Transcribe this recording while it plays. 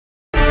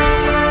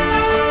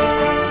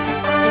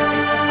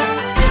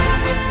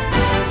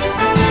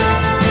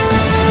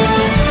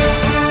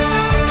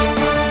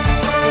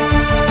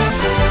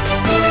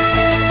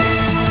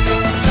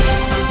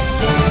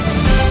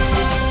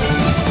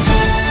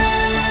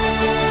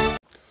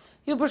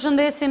Ju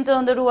përshëndesim të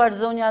nderuar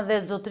zonja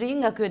dhe zotri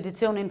nga ky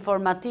edicion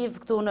informativ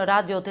këtu në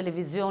Radio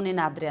Televizionin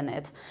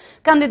Adrianet.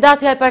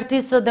 Kandidatja e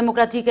Partisë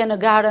Demokratike në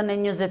garën e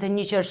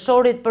 21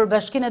 qershorit për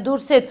Bashkinë e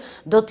Durrësit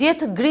do të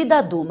jetë Grida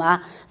Duma.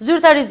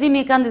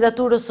 Zyrtarizimi i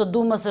kandidaturës së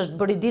Dumës është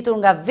bërë i ditur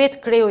nga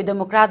vetë kreu i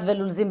demokratëve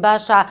Lulzim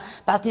Basha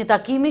pas një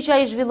takimi që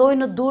ai zhvilloi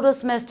në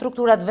Durrës me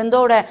strukturat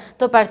vendore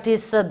të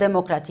Partisë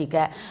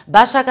Demokratike.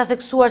 Basha ka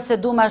theksuar se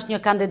Duma është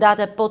një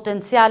kandidate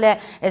potenciale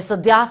e së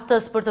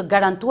djathtës për të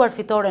garantuar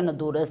fitore në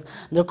Durrës.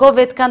 Ndërkohë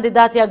vetë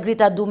kandidatja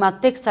Grida Duma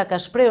teksa ka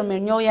shprehur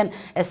mirënjohjen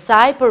e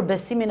saj për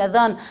besimin e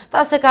dhënë,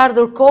 tha se ka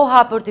ardhur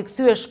koha për të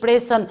kthyer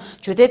shpresën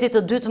qytetit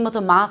të dytë më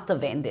të madh të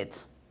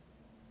vendit.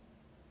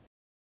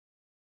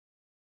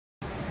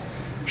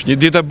 Është një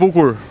ditë e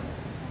bukur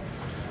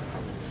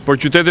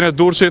për qytetin e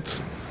Durrësit,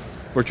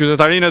 për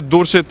qytetarinë e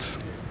Durrësit,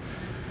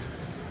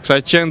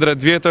 kësaj qendre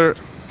të vjetër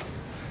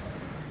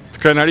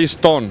të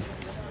krenarisë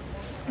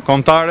tonë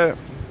kombëtare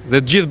dhe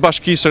të gjithë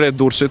bashkisë e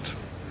Durrësit.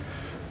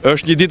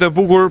 Është një ditë e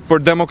bukur për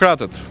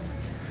demokratët,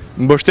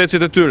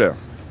 mbështetësit e tyre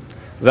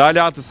dhe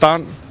aleatët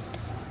tanë.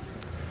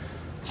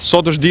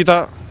 Sot është dita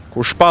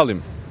ku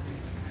shpallim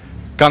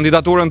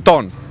kandidaturën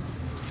tonë,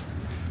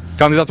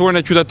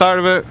 kandidaturën e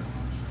qytetarëve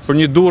për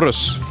një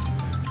Durrës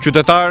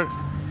qytetar,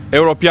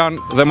 europian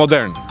dhe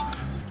modern.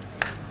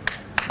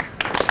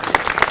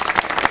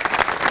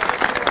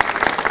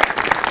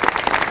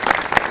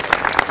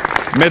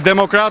 Me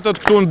demokratët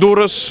këtu në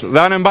Durrës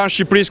dhe anë mban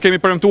Shqipërisë kemi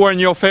premtuar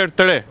një ofertë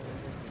të re.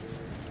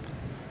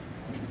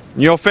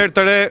 Një ofertë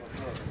të re,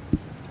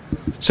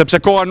 sepse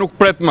koha nuk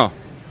pret më,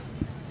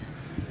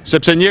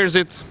 sepse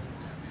njerëzit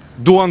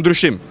duan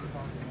ndryshim,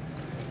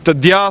 të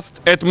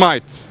djathtë e të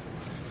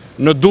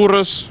majtë në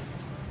Durrës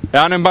e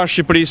anë mban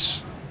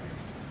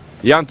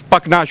Shqipërisë janë të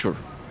pakënaqur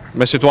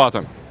me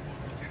situatën.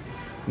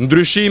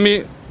 Ndryshimi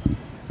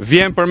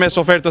vjen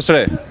përmes ofertës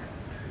re.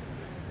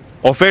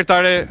 Oferta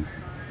re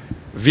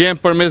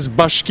vjen përmes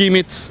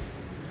bashkimit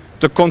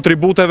të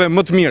kontributeve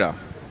më të mira,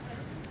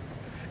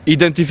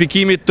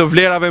 identifikimit të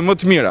vlerave më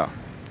të mira,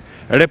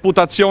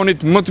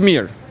 reputacionit më të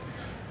mirë,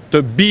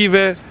 të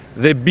bijve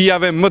dhe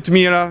bijave më të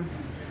mira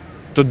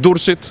të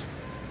Durrësit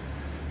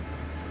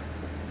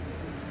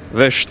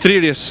dhe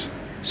shtrirjes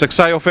së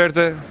kësaj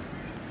oferte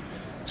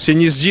si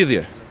një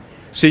zgjidhje,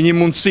 si një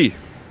mundësi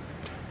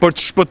për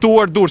të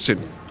shpëtuar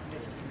Durrësin,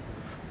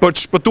 për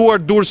të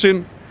shpëtuar Durrësin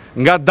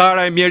nga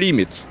dara e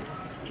mjerimit,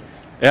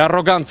 e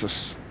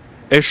arrogancës,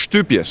 e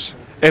shtypjes,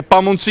 e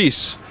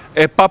pamundësisë,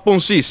 e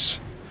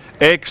papunësisë,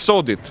 e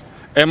eksodit,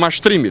 e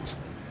mashtrimit,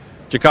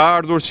 që ka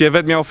ardhur si e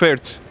vetmja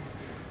ofertë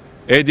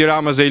e Edi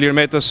Ramës e Ilir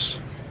Metës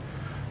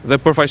dhe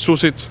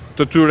përfaqësuesit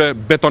të tyre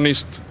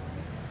betonist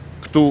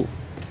këtu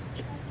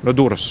në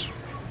Durrës.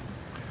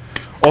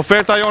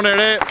 Oferta jonë e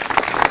re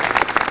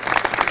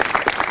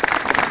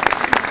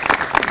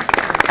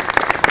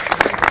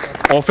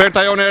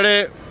Oferta jonë e re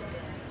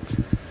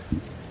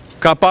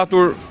ka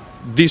patur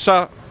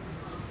disa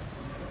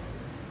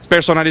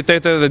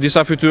personalitete dhe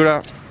disa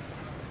fytyra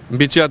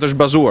mbi cilat është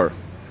bazuar.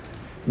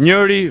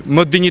 Njëri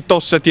më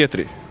dinjitos se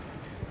tjetri.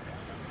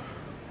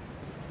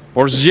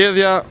 Por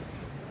zgjedhja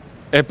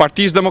e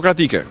Partisë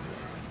Demokratike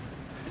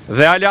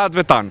dhe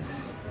aleatëve tanë,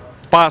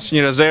 pas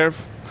një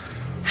rezervë,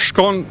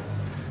 shkon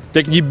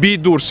tek një bij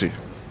Durrësi,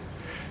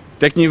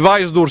 tek një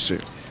vajzë Durrësi,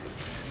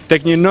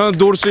 tek një nën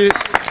Durrësi,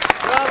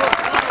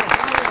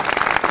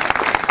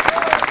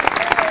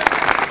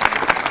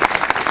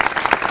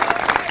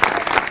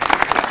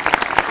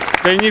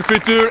 tek një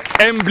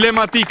fytyrë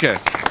emblematike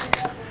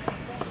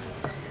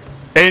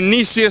e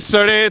nisjes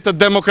së re të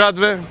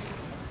demokratëve,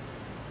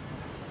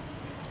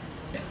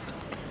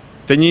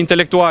 të një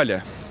intelektuale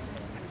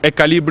e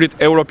kalibrit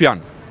europian,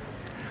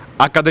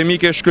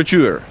 akademike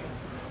shkëlqyer,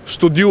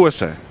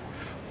 studiuese,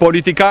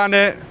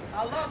 politikane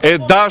e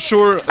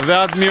dashur dhe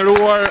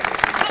admiruar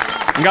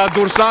nga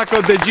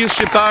durrësakët dhe gjithë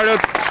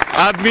shqiptarët,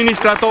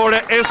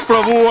 administratore e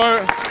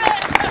sprovuar,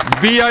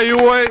 bija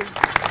juaj,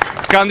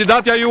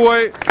 kandidatja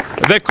juaj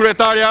dhe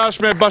kryetarja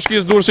jashtme e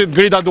Bashkisë Durrësit,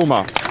 Grida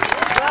Duma.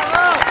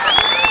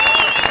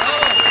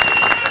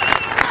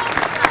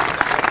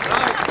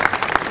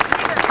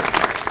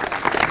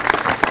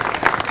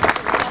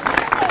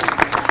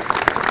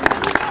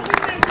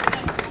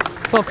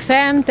 Po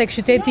kthehem tek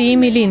qyteti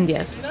im i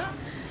lindjes.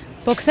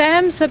 Po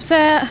kthehem sepse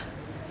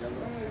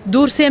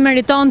Durrësi e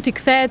meriton t'i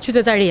kthehet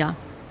qytetaria.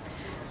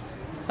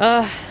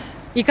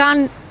 I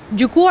kanë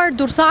gjykuar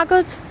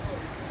durrësakët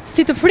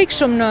si të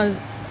frikshëm në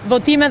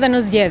votime dhe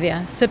në zgjedhje,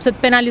 sepse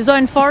të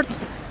penalizojnë fort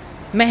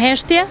me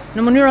heshtje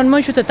në mënyrën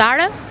më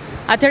qytetare,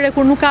 atëherë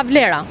kur nuk ka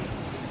vlera.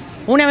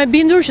 Unë jam e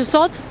bindur që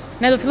sot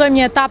ne do fillojmë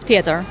një etapë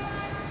tjetër.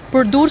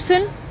 Për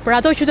Durrësin,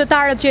 për ato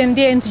qytetarët që e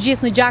ndjejnë të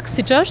gjithë në gjak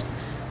siç është,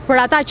 për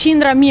ata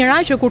qindra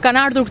mira që kur kanë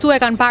ardhur këtu e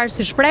kanë parë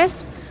si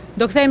shpresë,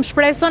 do kthejmë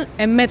shpresën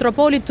e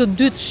metropolit të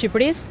dytë të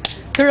Shqipërisë,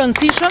 të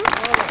rëndësishëm.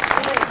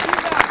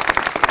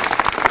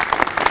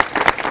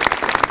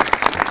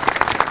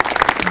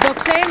 Do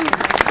kthejmë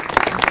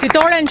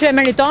fitoren që e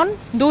meriton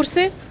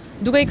Durrësi,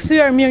 duke i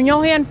kthyer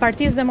mirënjohjen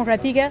Partisë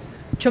Demokratike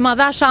që ma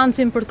dha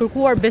shansin për të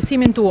kërkuar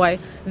besimin tuaj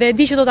dhe e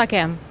di që do ta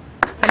kem.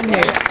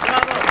 Faleminderit.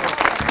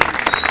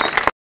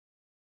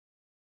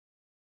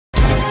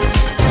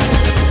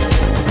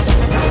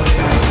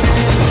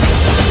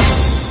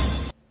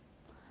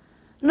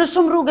 Në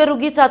shumë rrugë e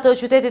rrugica të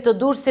qytetit të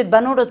Durrësit,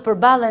 banorët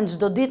përballen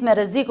çdo ditë me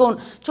rrezikun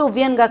që u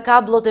vjen nga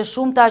kabllot e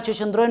shumta që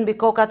qëndrojnë mbi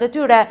kokat e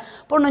tyre,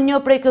 por në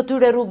një prej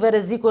këtyre rrugëve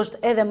rreziku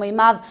është edhe më i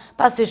madh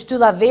pasi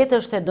shtylla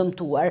vetë është e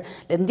dëmtuar.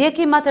 Le të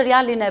ndjekim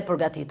materialin e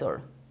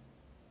përgatitur.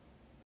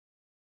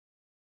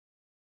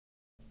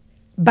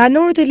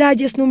 Banorët e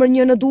lagjes numër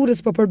 1 në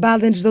Durrës po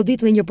përballen çdo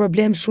ditë me një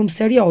problem shumë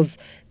serioz,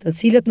 të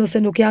cilët nëse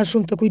nuk janë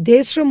shumë të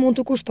kujdesshëm mund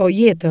të kushtojë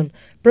jetën.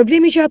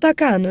 Problemi që ata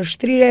kanë është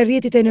shtrirja e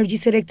rrjetit të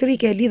energjisë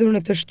elektrike e lidhur në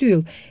këtë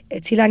shtyllë,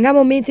 e cila nga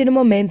momenti në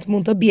moment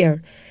mund të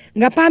bjerë.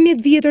 Nga pamjet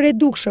vjetër e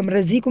dukshëm,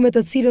 rreziku me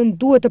të cilën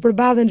duhet të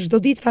përballen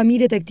çdo ditë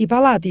familjet e këtij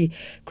pallati,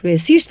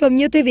 kryesisht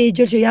fëmijët e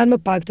vegjël që janë më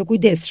pak të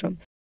kujdesshëm.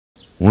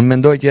 Unë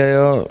mendoj që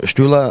ajo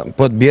shtylla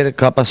po të bjerë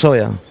ka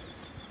pasoja.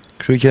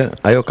 Kështu që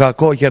ajo ka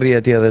kohë që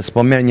rrjeti edhe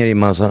s'po merr njëri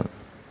masa.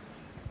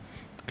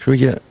 Kështu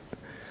që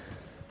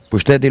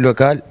pushteti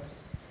lokal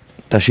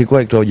ta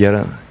shikoj këto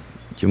gjëra,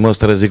 që mos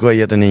të rrezikoj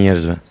jetën e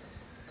njerëzve.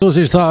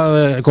 Si tha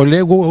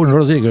kolegu, në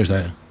rrezik është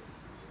ajo.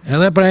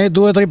 Edhe pra e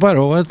duhet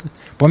riparohet,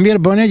 po mirë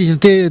bëne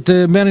që të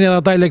merrin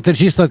edhe ata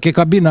elektricistat ke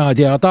kabina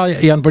atje, ata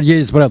janë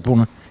përgjegjës për atë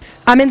punë.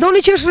 A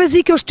mendoni që është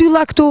rrezik kjo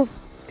shtylla këtu?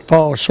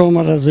 Po,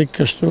 shumë rrezik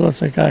kjo shtylla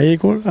se ka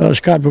ikur, edhe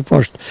shkarpi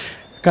poshtë.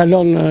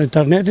 Kalon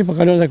interneti, po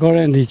kalon dhe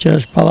korrenti, që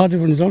është pallati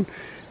furnizon,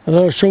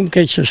 edhe është shumë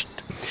keq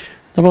është.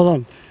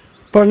 Domethënë,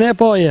 për ne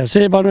po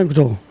se e banojmë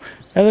këtu.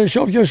 Edhe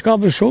shoh që është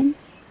kapur shumë,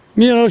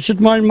 mirë është që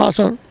të marrin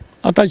masa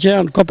ata që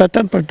janë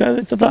kompetent për të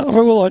dhe që ta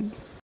rregullojnë.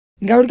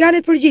 Nga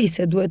organet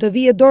përgjegjëse duhet të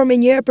vijë dorë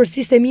menjëherë për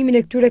sistemimin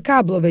e këtyre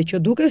kabllove që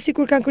duket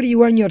sikur kanë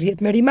krijuar një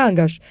rrjet me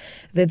rimangash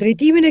dhe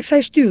drejtimin e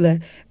kësaj shtylle,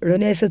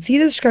 rënja e së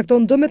cilës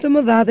shkakton dëme të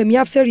mëdha dhe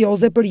mjaft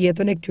serioze për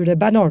jetën e këtyre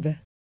banorëve.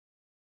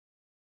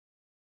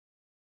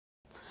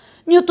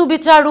 Një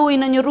tubiçar uji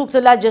në një rrugë të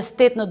lagjes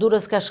 8 në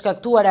Durrës ka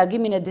shkaktuar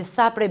reagimin e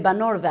disa prej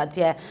banorëve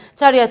atje.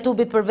 Çarja e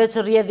tubit përveç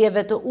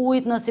rrjedhjeve të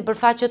ujit në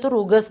sipërfaqe të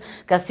rrugës,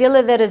 ka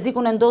sjellë edhe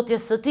rrezikun e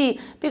ndotjes së tij.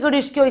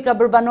 Pikërisht kjo i ka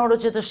bërë banorët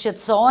që të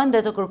shqetësohen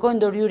dhe të kërkojnë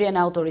ndërhyrjen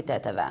e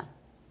autoriteteve.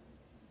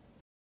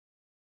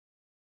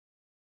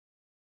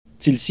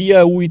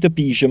 Cilësia e ujit të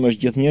pijshëm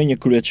është gjithnjë një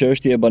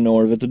kryeçështje e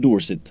banorëve të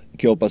Durrësit.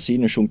 Kjo pasi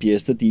në shumë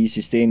pjesë të tij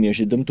sistemi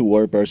është i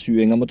dëmtuar për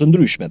arsye nga më të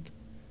ndryshmet.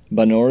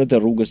 Banorët e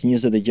rrugës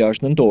 26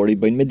 nëntori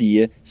bëjnë me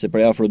dije se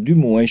prej afro 2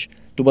 muajsh,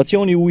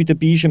 tubacioni i ujit të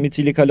pijshëm i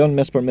cili kalon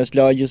mes përmes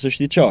lagjes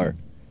është i çarë.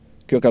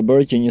 Kjo ka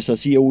bërë që një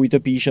sasi e ujit të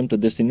pijshëm të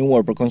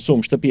destinuar për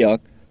konsum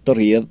shtëpiak të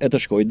rrjedhë e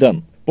të shkojë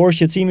dëm. Por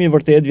shqetësimi i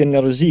vërtet vjen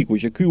nga rreziku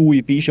që ky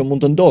ujë i pijshëm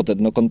mund të ndotet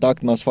në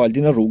kontakt me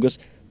asfaltin e rrugës,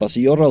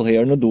 pasi jo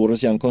rrallëherë në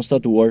Durrës janë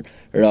konstatuar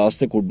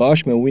raste kur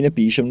bashkë me ujin e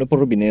pijshëm në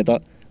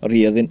rrubineta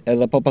rrjedhin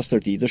edhe pa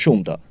pastërti të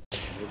shumta.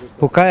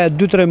 Po ka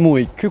 2-3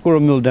 muaj, ky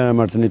kur mbyll dera e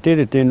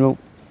maternitetit te nuk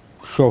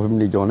shohim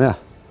një gjone,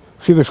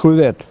 si për shkuj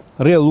vetë,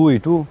 rrëll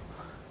ujë tu,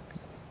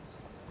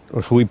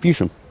 është ujë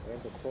pishëm.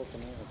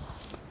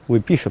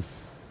 Ujë pishëm.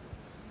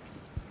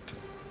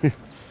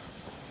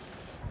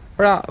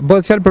 Pra,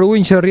 bëhet fjalë për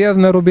ujin që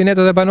rrjedh në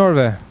rubinetet e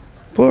banorëve?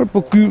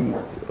 Po ky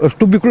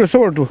është tubi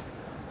kryesor tu.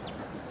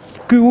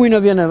 Ky ujë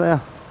në vjen edhe,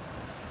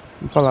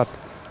 në pallat.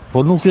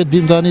 Po nuk e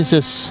dim tani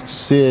se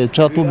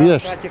çfarë tubi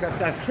është,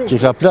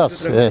 që ka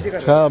plas,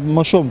 ka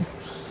më shumë.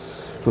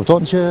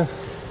 Kupton që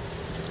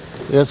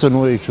esën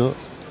ujë kështu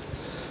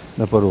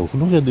në rrugë.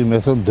 Nuk e di me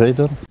thënë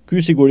drejtën.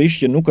 Ky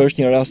sigurisht që nuk është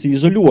një rast i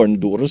izoluar në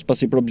Durrës,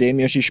 pasi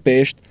problemi është i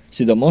shpeshtë,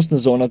 sidomos në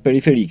zonat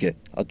periferike,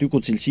 aty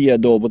ku cilësia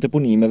e dobët e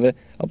punimeve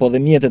apo dhe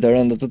mjetet e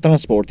rënda të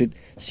transportit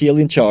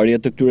sjellin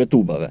çarje të këtyre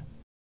tubave.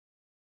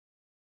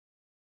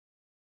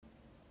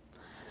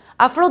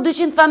 Afro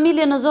 200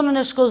 familje në zonën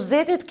e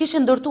Shkozetit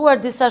kishin ndërtuar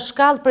disa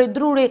shkallë prej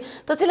druri,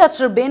 të cilat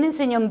shërbenin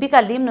si një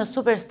mbikalim në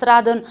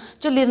superstradën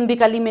që lidh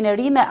mbikalimin e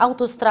ri me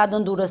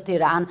autostradën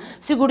Durrës-Tiranë.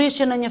 Sigurisht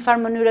që në një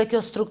farë mënyrë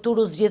kjo strukturë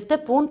u zgjidhte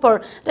punë,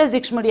 por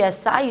rrezikshmëria e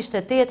saj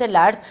ishte tejet e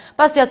lartë,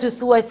 pasi aty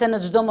thuajse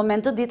në çdo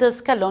moment të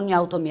ditës kalon një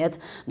automjet.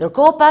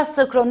 Ndërkohë, pas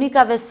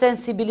kronikave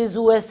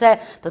sensibilizuese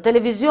të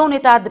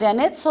televizionit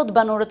Adrianet, sot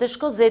banorët e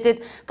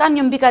Shkozetit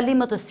kanë një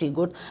mbikalim më të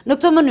sigurt. Në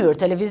këtë mënyrë,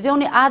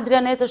 televizioni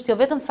Adrianet është jo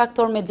vetëm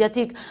faktor mediatik,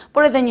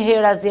 por edhe një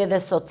herë azjedhe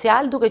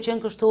social, duke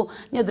qenë kështu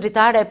një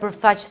dritare e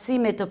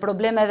përfaqësimit të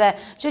problemeve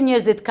që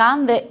njerëzit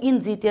kanë dhe i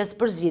nxitjes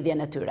për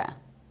zgjidhjen e tyre.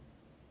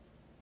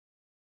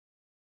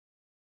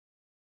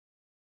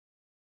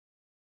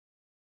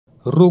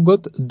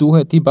 Rrugët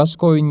duhet i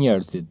bashkojnë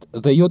njerëzit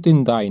dhe jo t'i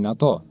ndajnë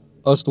ato.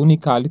 Është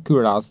unikal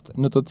ky rast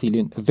në të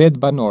cilin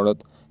vetë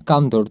banorët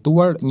kanë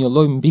ndërtuar një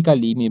lloj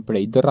mbikalimi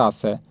prej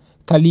dërrase,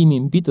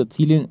 kalimi mbi të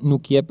cilin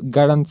nuk jep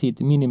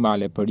garancit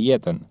minimale për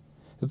jetën.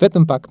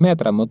 Vetëm pak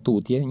metra më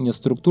tutje, një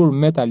strukturë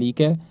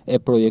metalike e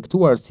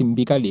projektuar si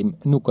mbikalim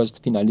nuk është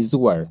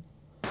finalizuar.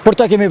 Për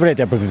ta kemi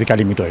vrejtja për këtë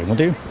kalimit tojë,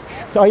 mundi?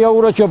 Aja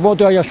ura që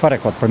bote, aja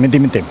shfare kot, për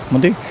mendimin tim,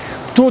 mundi?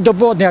 Tu do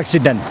bëhet një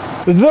aksident.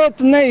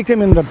 Vetë ne i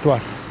kemi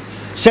ndërtuar.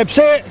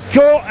 sepse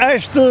kjo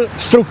është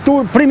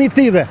strukturë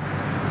primitive.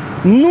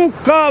 Nuk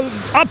ka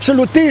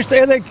absolutisht,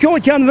 edhe kjo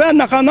që janë vend,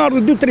 në kanë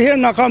ardhur 2-3 herë,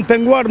 në kanë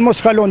penguar,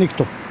 mos kaloni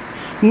këtu.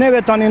 Neve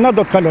tani na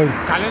do të kalojnë.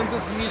 Kalojnë të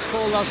fëmijë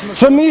shkollas më.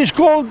 Fëmijë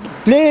shkollë,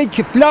 pleq,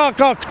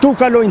 plaka, këtu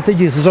kalojnë të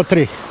gjithë,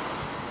 zotri.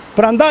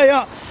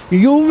 Prandaja,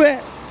 juve,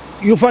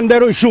 ju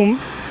falenderoj shumë,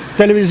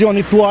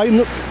 televizionit tuaj,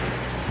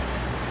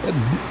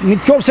 në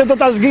kjo se do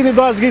të zgjidhni,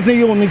 do të zgjidhni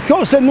ju, në kjo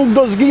se nuk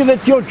do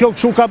zgjidhet kjo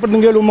këshu ka për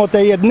të ngelu mot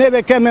e jetë,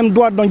 neve keme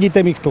mduar do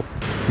ngjitemi këtu.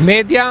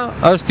 Media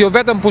është jo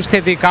vetëm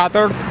pushteti i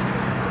katërt,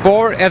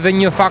 por edhe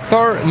një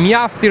faktor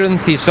mjaft i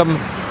rëndësishëm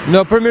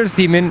në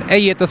përmirësimin e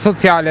jetës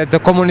sociale të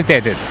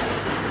komunitetit.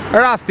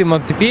 Rasti më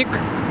tipik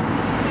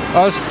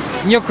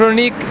është një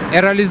kronik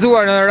e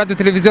realizuar në radio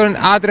televizionin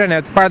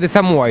Adrianet para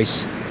disa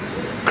muajsh.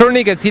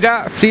 Kronik e cila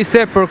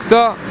fliste për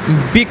këtë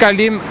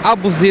mbikalim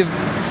abuziv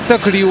të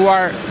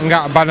krijuar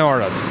nga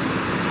banorët.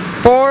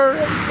 Por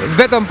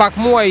vetëm pak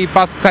muaj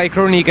pas kësaj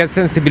kronike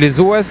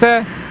sensibilizuese,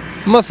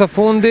 më së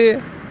fundi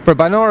për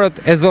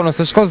banorët e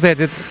zonës së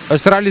Shkozetit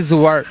është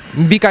realizuar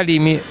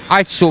mbikalimi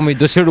aq shumë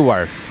i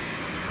dëshiruar.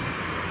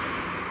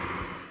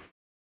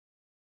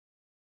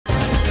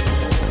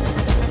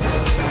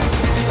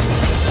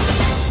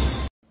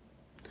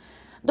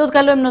 Do të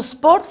kalojmë në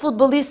sport.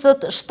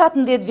 Futbollistët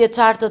 17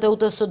 vjeçar të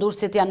TUT-s së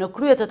Durrësit janë në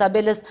krye të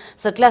tabelës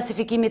së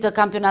klasifikimit të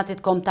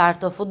kampionatit kombëtar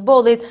të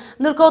futbollit,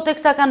 ndërkohë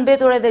teksa kanë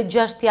mbetur edhe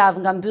 6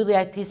 javë nga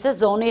mbyllja e këtij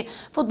sezoni,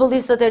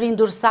 futbollistët e rinj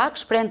durrësak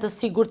shprehen të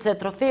sigurt se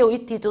trofeu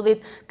i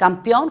titullit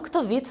kampion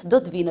këtë vit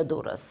do të vinë në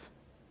Durrës.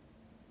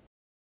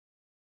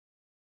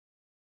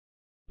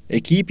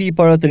 Ekipi i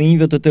para të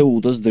rinjve të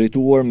TUT-s,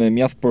 drejtuar me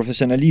mjaft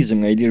profesionalizëm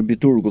nga Ilir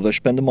Biturgu dhe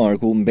Shpend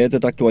Marku,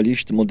 mbetet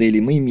aktualisht modeli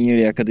më i mirë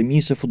i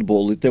Akademisë së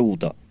Futbollit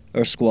TUT-a.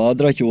 Është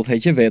skuadra që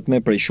udhëheqë vetme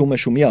prej shumë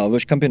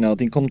javësh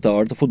kampionatin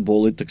kombëtar të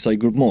futbollit të kësaj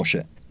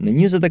grupmoshe. Në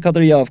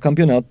 24 javë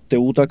kampionat,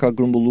 TUT-a ka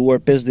grumbulluar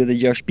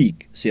 56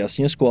 pikë, si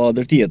asnjë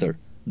skuadër tjetër,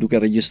 duke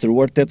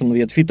regjistruar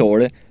 18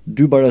 fitore,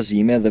 2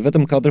 barazime dhe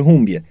vetëm 4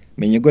 humbje,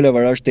 me një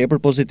golavarazh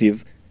tepër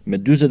pozitiv, me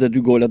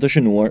 42 gola të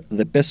shënuar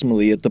dhe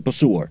 15 të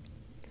pësuar.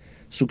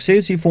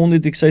 Suksesi i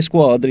fundit i kësaj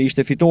skuadre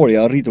ishte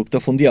fitoria arritur këtë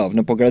fundjavë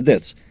në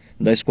Pogradec,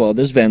 ndaj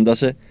skuadrës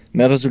vendase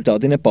me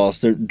rezultatin e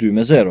pastër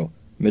 2-0,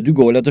 me 2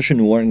 gola të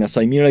shënuar nga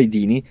Sajmir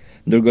Ajdini,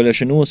 ndër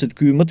goleshënuesit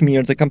ky më të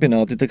mirë të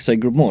kampionatit të kësaj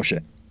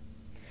grupmoshe.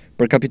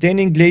 Për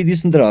kapitenin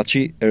Gledis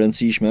Ndraçi, e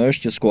rëndësishme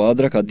është që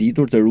skuadra ka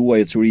ditur të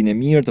ruajë ecurinë e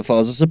mirë të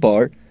fazës së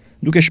parë,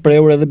 duke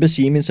shprehur edhe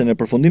besimin se në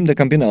përfundim të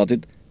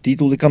kampionatit,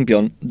 titulli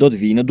kampion do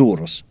të vijë në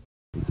Durrës.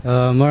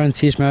 Më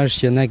rëndësishme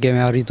është që ne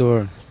kemi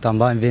arritur ta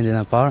mbajmë vendin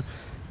e parë,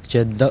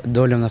 që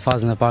dolëm në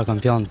fazën e parë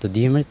kampion të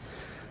dimrit.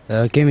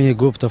 Kemi një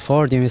grup të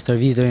fortë, jemi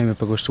stërvitur, jemi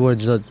përkushtuar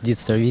çdo ditë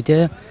stërvitje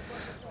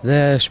dhe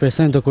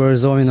shpresojmë të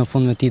kurorëzohemi në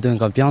fund me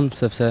titullin kampion,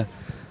 sepse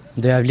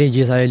do ja vlej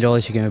gjithë ajo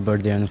lodhje që kemi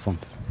bërë deri në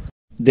fund.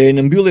 Deri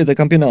në mbylljen e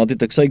kampionatit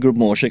të kësaj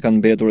grupmoshe kanë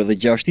mbetur edhe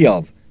 6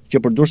 javë,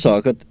 që për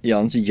dursakët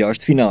janë si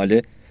 6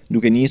 finale,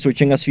 duke nisur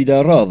që nga sfida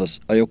e radhës,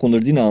 ajo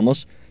kundër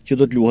Dinamos, që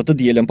do të luhet të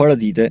dielën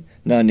paradite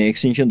në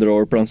aneksin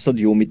qendror pranë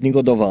stadiumit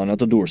Nikodovana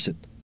të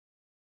Durrësit.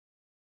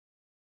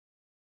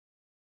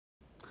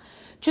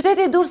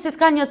 Qyteti i Durrësit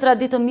ka një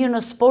traditë të mirë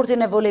në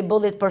sportin e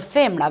volejbollit për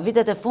femra.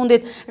 Vitet e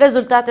fundit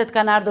rezultatet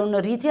kanë ardhur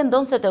në rritje,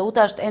 ndonse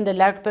TUT-a është ende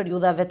larg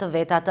periudhave të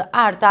veta të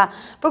arta.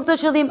 Për këtë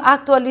qëllim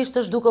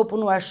aktualisht është duke u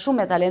punuar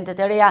shumë me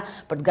talentet e reja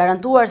për të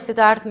garantuar si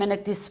të ardhmen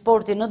e këtij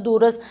sporti në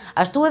Durrës,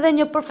 ashtu edhe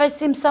një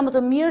përfaqësim sa më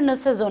të mirë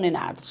në sezonin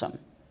e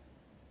ardhshëm.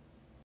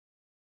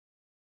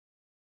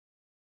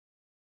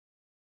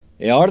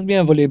 E ardhmja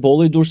e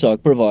volejbollit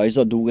dursak për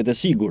vajza duket e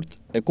sigurt,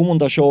 e ku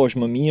mund ta shohësh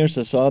më mirë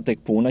se sa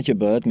tek puna që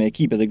bëhet me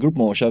ekipet e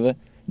grupmoshave,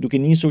 duke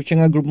nisur që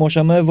nga grupmosha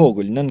më e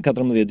vogël, nën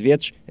 14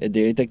 vjeç e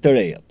deri tek të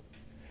rejat.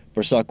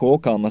 Për sa kohë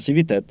ka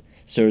masivitet,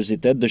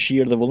 seriozitet,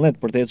 dëshirë dhe vullnet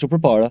për të ecur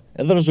përpara,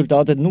 edhe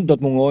rezultatet nuk do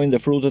të mungojnë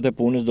dhe frutet e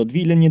punës do të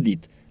vilen një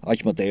ditë,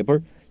 aq më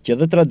tepër që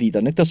edhe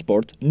tradita në këtë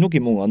sport nuk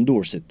i mungon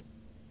Durrësit.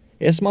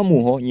 Esma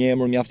Muho, një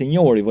emër mjaft i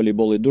njohur i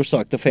volejbollit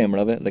dursak të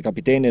femrave dhe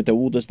kapiteni e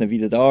TUT-s në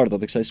vitet e ardha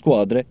të kësaj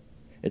skuadre,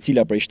 e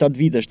cila prej 7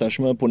 vitesh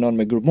tashmë punon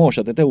me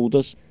grupmoshat e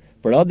TUT-s,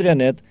 për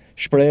Adrianet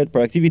shprehet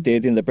për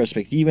aktivitetin dhe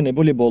perspektiven e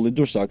volejbollit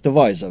dursak të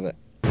vajzave.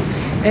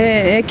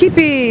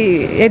 Ekipi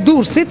e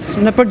Durrësit,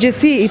 në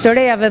përgjithësi i të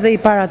rejave dhe i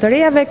para të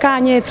rejave, ka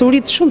një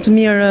ecurit shumë të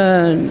mirë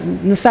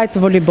në sajt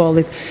të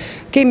volejbollit.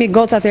 Kemi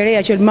gocat e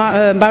reja që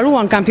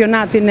mbaruan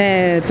kampionatin e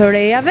të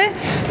rejave,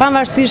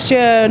 pavarësisht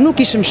që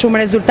nuk ishim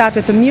shumë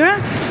rezultate të mira,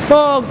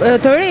 po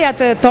të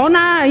rejat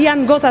tona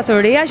janë gocat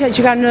të reja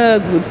që kanë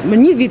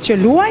një vit që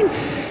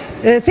luajnë,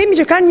 themi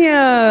që kanë një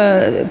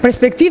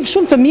perspektiv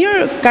shumë të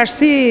mirë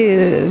karshi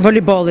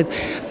volejbollit.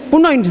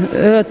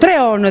 Punojnë 3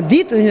 orë në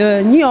ditë,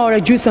 1 orë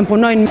e gjysmë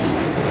punojnë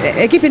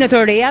ekipin e të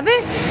rejave,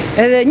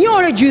 edhe 1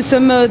 orë e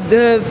gjysmë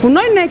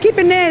punojnë me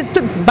ekipin e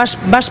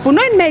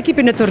bashkëpunojnë me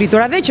ekipin e të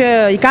rriturave, që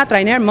i ka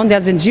trajner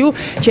Mondja Zengjiu,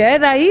 që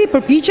edhe ai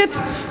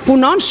përpiqet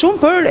punon shumë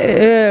për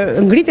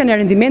ngritjen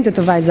e rendimentit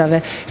të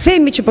vajzave.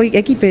 Themi që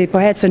ekipi po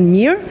ecën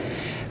mirë.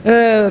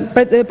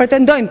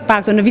 Pretendojmë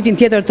paktën në vitin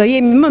tjetër të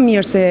jemi më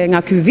mirë se nga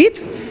ky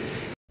vit.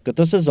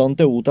 Këtë sezon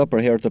Teuta për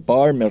herë të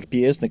parë merr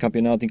pjesë në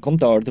kampionatin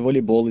kombëtar të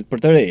voleybollit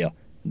për të reja,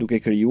 duke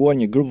krijuar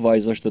një grup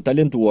vajzash të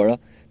talentuara,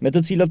 me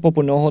të cilat po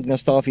punohet nga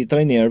stafi i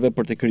trajnerëve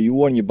për të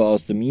krijuar një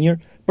bazë të mirë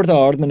për të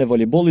ardhmen e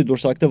voleybollit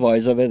dursak të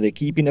vajzave dhe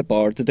ekipin e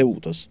parë të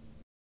Teutës.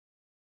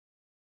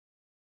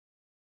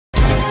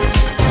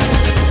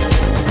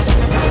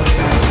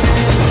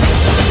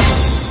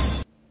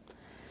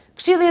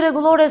 Këshilli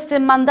rregullores së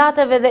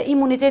mandateve dhe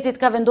imunitetit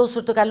ka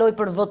vendosur të kalojë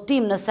për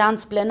votim në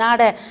seancë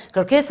plenare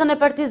kërkesën e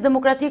Partisë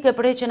Demokratike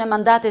për heqjen e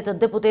mandatit të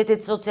deputetit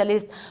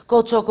socialist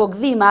Koço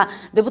Kogdhima.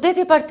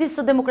 Deputeti i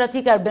Partisë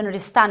Demokratike Arben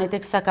Ristani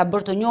teksa ka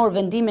bërë të njohur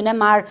vendimin e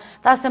marrë,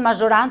 tha se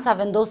mazhoranca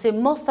vendosi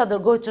mos ta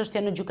dërgojë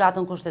çështjen në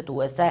gjykatën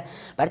kushtetuese.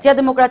 Partia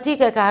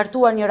Demokratike ka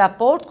hartuar një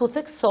raport ku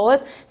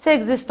theksohet se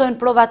ekzistojnë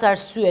prova të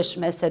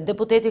arsyeshme se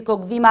deputeti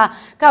Kogdhima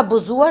ka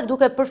abuzuar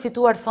duke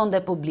përfituar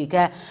fonde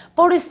publike.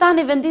 Por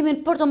Ristani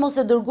vendimin për të mos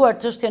e dërguar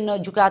çështjen në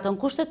gjykatën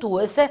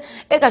kushtetuese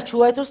e ka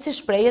quajtur si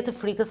shprehje të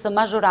frikës së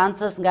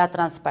mazhorancës nga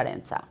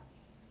transparenca.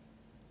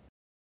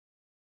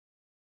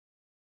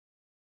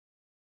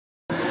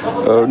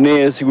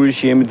 Ne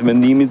sigurisht jemi të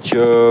mendimit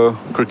që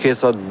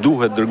kërkesa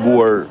duhet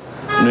dërguar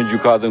në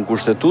gjykatën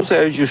kushtetuese.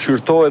 Ajo që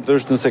shqyrtohet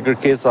është nëse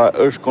kërkesa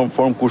është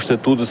konform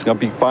kushtetutës nga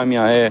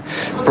pikpamja e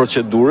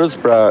procedurës,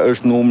 pra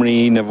është numri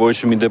i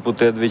nevojshëm i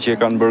deputetëve që e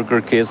kanë bërë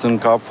kërkesën,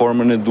 ka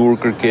formën e dur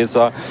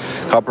kërkesa,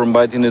 ka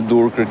përmbajtjen e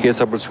dur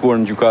kërkesa për të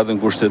shkuar në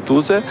gjykatën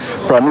kushtetuese,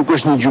 pra nuk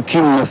është një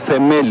gjykim në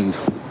themel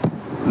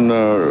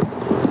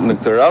në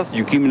këtë rast,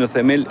 gjykimin në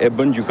themel e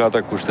bën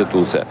gjykata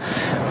kushtetuese.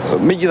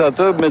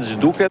 Megjithatë, me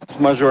ç'duket,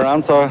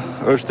 mazhoranca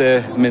është e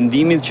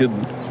mendimit që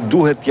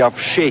duhet t'ia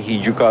fshehi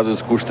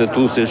gjykatës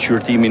kushtetuese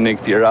shqyrtimin e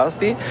këtij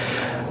rasti.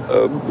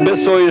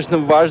 Besoj është në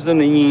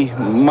vazhdën e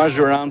një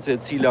mazhorance e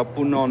cila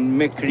punon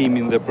me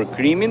krimin dhe për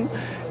krimin,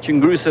 që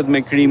ngryset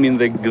me krimin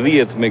dhe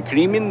gdhiet me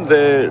krimin,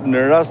 dhe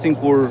në rastin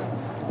kur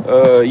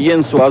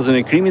jenë suazën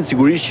e krimit,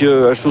 sigurisht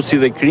që ashtu si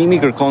dhe krimi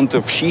kërkon të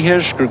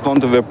fshihesh,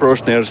 kërkon të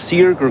veprosh në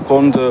errësirë,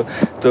 kërkon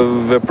të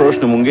veprosh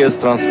në mungesë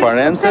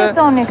transparence. Pse e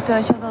thoni këtë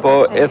që do të Po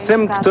e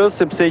them këtë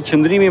sepse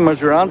qëndrimi i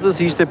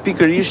mazhorancës ishte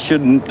pikërisht që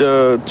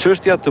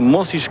çështja të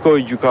mos i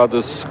shkojë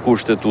gjykatës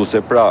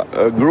kushtetuese. Pra,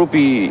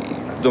 grupi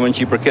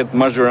që i përket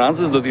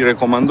mazhorancës do t'i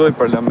rekomandoj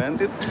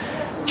parlamentit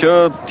që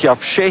t'ja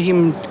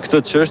fshehim këtë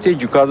çështje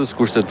gjykatës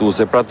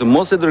kushtetuese, pra të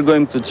mos e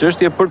dërgojmë këtë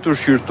çështje për të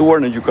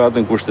shqyrtuar në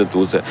gjykatën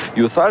kushtetuese.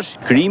 Ju thash,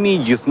 krimi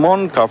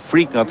gjithmonë ka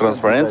frikë nga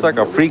transparenca,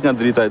 ka frikë nga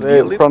drita e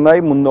diellit.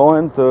 Prandaj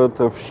mundohen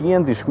të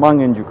fshihen, të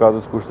shmangen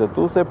gjykatës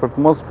kushtetuese për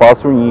të mos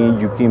pasur një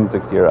gjykim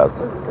të këtij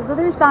rasti.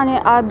 Zoti Ristani,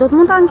 a do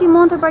të mund ta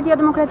ankimonte Partia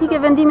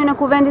Demokratike vendimin e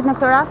kuvendit në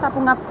këtë rast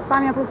apo nga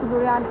pamja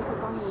procedurale është e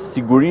pamundur?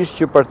 Sigurisht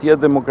që Partia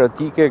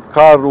Demokratike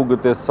ka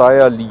rrugët e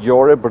saj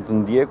ligjore për të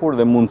ndjekur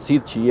dhe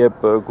mundësitë që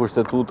jep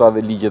kushtetuta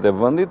dhe ligjet e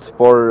vendit,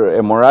 por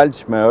e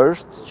moralshme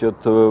është që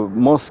të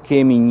mos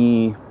kemi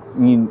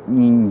një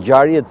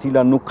ngjarje e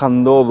cila nuk ka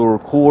ndodhur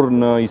kurrë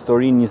në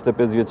historinë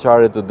 25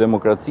 vjeçare të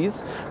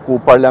demokracisë, ku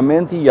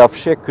parlamenti ja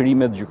fsheh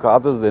krimet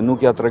gjykatës dhe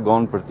nuk ja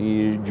tregon për t'i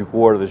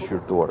gjykuar dhe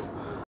shqyrtuar.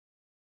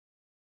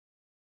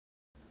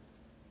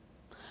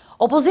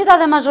 Opozita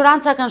dhe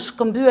mazhoranca kanë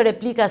shkëmbyer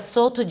replika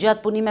sot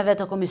gjatë punimeve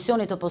të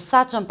komisionit të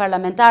posaçëm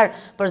parlamentar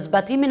për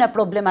zbatimin e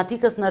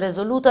problematikës në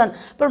rezolutën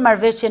për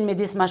marrëveshjen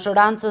midis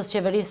mazhorancës,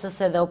 qeverisës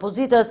dhe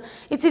opozitës,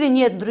 i cili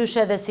njihet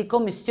ndryshe edhe si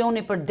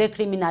komisioni për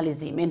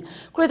dekriminalizimin.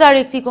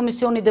 Kryetari i këtij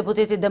komisioni,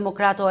 deputeti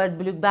demokrat Oerd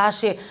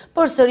Blykbashi,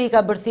 përsëri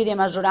ka bërë thirrje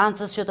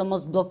mazhorancës që të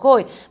mos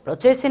bllokojë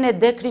procesin e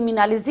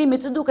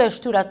dekriminalizimit duke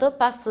shtyrë atë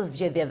pas së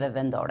zgjedhjeve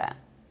vendore.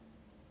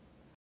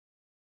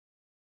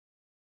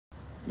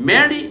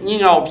 Merri një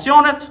nga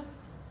opsionet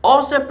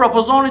ose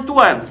propozoni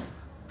tuajnë,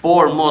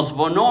 por mos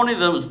vononi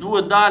dhe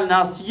s'duhet dalë në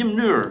asnjë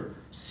mënyrë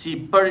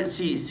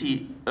si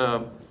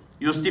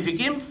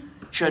justifikim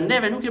që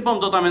neve nuk i bëm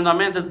dot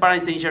amendamentet para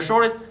 21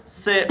 qershorit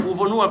se u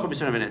vonua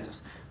Komisioni i Venecias.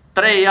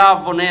 3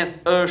 javë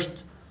vonesë është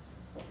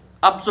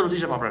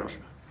absolutisht e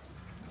papranueshme.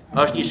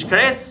 Është një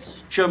shkresë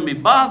që mbi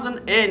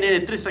bazën e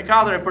neni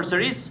 34 e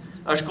përsëris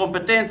është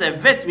kompetencë e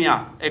vetmja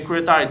e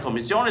kryetarit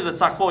komisionit, dhe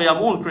sa kohë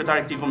jam unë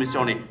kryetari i këtij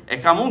komisioni e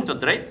kam unë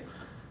këtë drejtë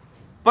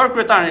për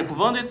kryetarin e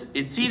kuvendit,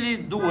 i cili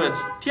duhet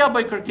t'ia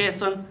bëj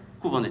kërkesën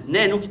kuvendit.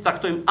 Ne nuk i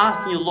caktojmë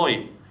asnjë lloj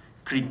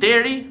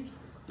kriteri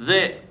dhe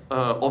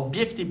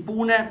objekti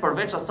pune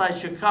përveç asaj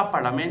që ka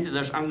parlamenti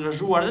dhe është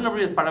angazhuar dhe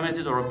nëpërmjet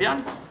Parlamentit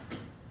Evropian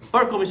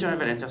për Komisionin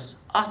e Venecias.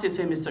 As i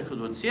themi se kë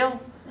duhet sjell,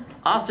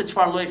 as se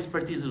çfarë lloj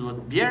ekspertize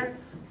duhet bjerë,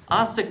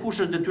 as se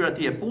kush është detyra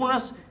e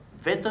punës,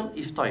 vetëm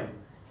i ftojmë.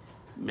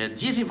 Me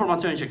gjithë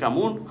informacionin që kam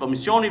unë,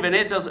 Komisioni i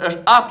Venecias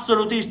është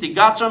absolutisht i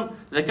gatshëm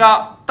dhe ka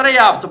 3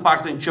 javë të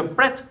paktën që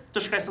pret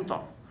të shkresën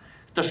tonë.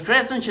 Të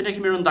shkresën që ne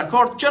kemi rënë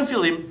dakord që në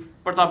fillim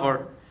për ta bërë,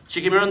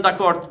 që kemi rënë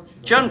dakord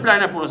që në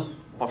planin e punës,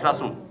 po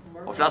flas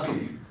unë.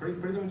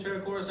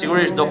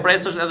 Sigurisht do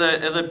presësh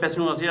edhe 5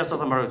 minuta tjera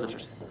sa ta mbaroj këtë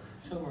çështje.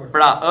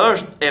 Pra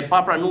është e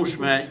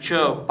papranueshme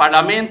që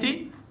parlamenti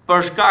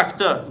për shkak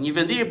të një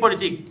vendimi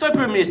politik të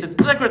kryeministit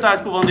dhe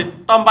kryetarit të kuvendit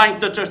ta mbajnë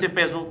këtë çështje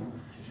pezull.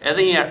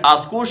 Edhe njerë,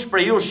 askush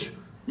për jush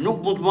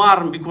nuk mund të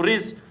marrë mbi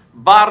kurriz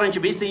barrën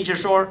që me 21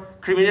 qershor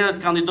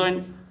kriminalët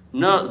kandidojnë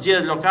në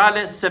zgjedhjet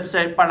lokale,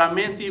 sepse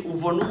parlamenti u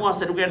vonua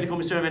se nuk erdhi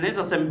Komisioni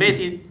Venecia, se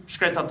mbeti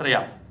shkresa 3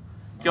 javë.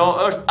 Kjo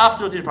është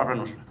absolutisht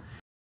papranueshme.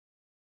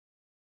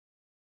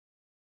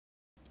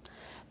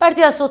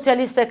 Partia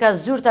Socialiste ka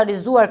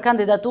zyrtarizuar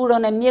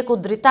kandidaturën e mjekut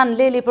Dritan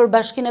Leli për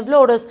Bashkinë e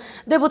Vlorës.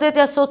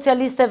 Deputetja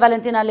socialiste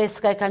Valentina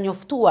Leska e ka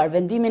njoftuar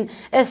vendimin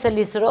e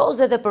Selis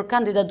Roze dhe për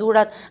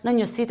kandidaturat në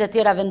njësitë e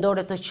tjera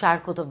vendore të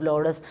qarkut të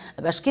Vlorës.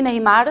 Në Bashkinë e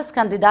Himarës,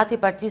 kandidati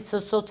i Partisë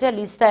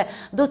Socialiste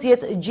do të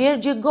jetë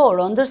Gjergji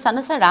Goro, ndërsa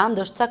në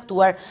Sarandë është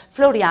caktuar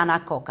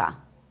Floriana Koka.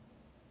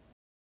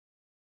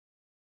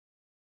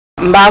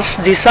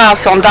 Mbas disa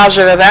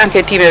sondazheve dhe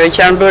anketimeve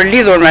që janë bërë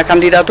lidhur me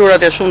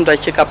kandidaturat e shumta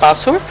që ka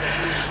pasur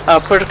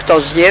për këto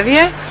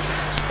zgjedhje,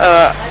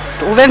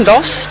 u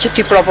vendos që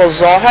t'i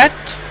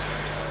propozohet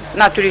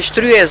natyrisht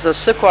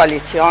ryezës së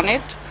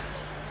koalicionit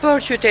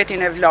për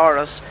qytetin e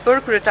Vlorës,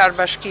 për kryetar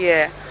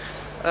bashkie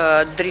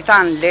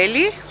Dritan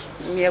Leli,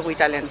 mjeku i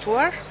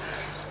talentuar,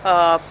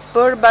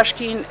 për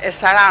bashkinë e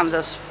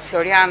Sarandës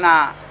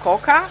Floriana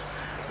Koka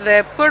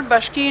dhe për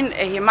bashkinë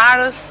e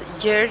Himarës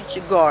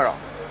Gjergj Goro.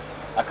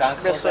 A kanë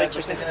këto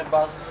pushtetin e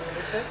bazës?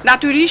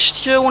 Natyrisht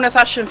që unë e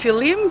thashë në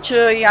fillim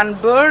që janë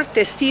bërë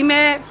testime,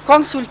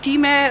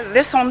 konsultime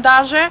dhe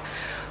sondazhe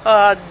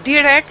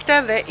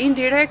direkte dhe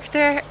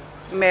indirekte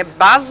me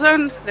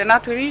bazën dhe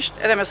natyrisht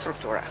edhe me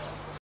struktura.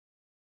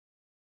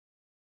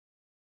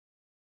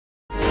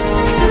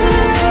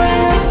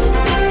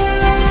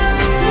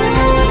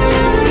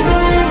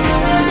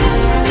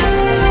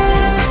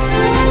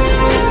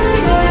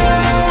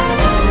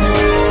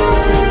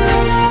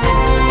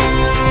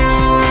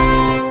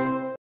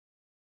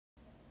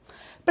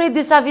 Prej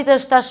disa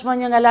vitesh tashmë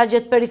një nga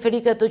lagjet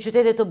periferike të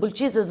qytetit të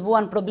Bulqizës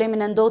vuan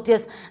problemin e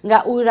ndotjes nga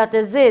ujërat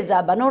e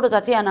zeza. Banorët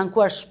atje janë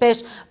ankuar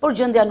shpesh, por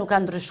gjendja nuk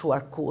ka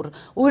ndryshuar kurrë.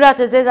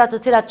 Ujërat e zeza,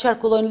 të cilat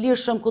qarkullojnë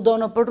lirshëm kudo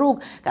nëpër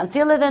rrugë, kanë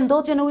sjellë edhe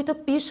ndotje në ujë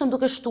të pishëm,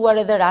 duke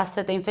shtuar edhe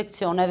rastet e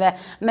infeksioneve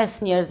mes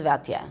njerëzve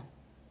atje.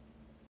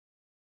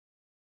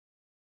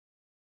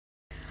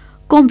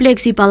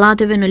 Kompleksi i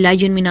pallateve në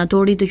lagjen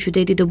minatori të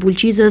qytetit të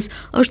Bulqizës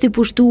është i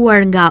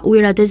pushtuar nga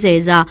ujërat e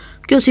zeza.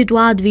 Kjo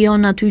situatë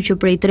vijon aty që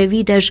prej 3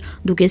 vitesh,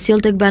 duke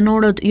sjellë tek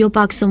banorët jo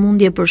pak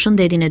sëmundje për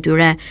shëndetin e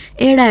tyre.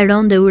 Era e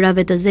rëndë e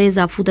ujërave të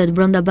zeza futet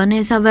brenda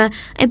banesave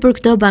e për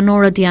këtë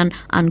banorët janë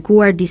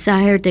ankuar disa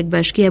herë tek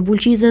Bashkia e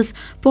Bulqizës,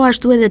 po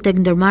ashtu edhe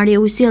tek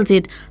ndërmarrja e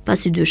ujësjellësit,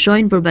 pasi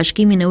dyshojnë për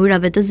bashkimin e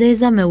ujërave të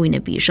zeza me ujin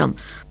e pishëm.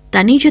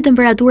 Tani që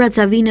temperaturat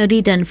sa vinë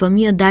rriten,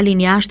 fëmijët dalin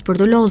jashtë për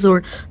të lozur,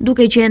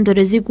 duke qenë të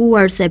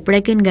rrezikuar se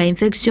preken nga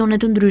infeksione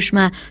të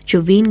ndryshme që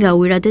vijnë nga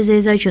ujërat e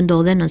zeza që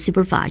ndodhen në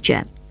sipërfaqe.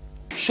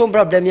 Shumë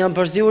problemi janë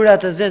përzi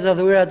ujërat e zeza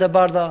dhe ujërat e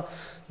bardha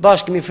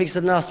bashkë kemi frikë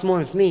se na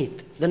smojnë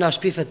fëmijët dhe na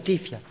shpifet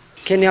tifja.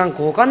 Keni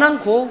anko, kanë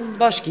anko,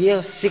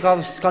 bashkie,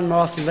 s'kanë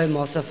marrë dhe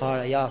mos e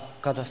fare, ja,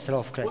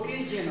 katastrofë kretë.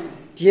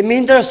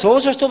 Jemi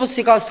interesosh ashtu,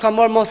 për s'ka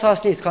marrë mos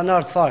asni, s'kanë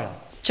ardhë fare.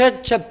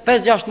 Që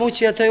 5-6 muaj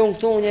që jetoj unë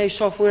këtu, unë i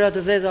shoh ujërat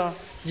e zeza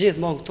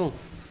gjithmonë këtu.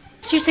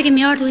 Qështë se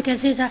kemi ardhur ujët e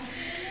zeza,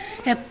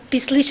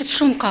 pislishet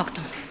shumë ka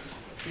këtu.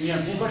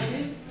 Janë bu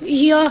bashki?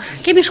 Jo,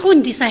 kemi shku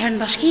në disa herë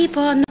në bashki,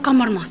 po nuk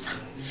kam marrë masa.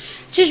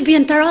 Qështë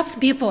bje në terracë,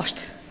 bje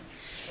poshtë.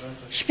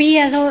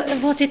 Shtëpia e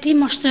vocit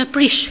tim është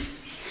prish.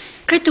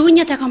 Kretë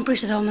ujnjët e kam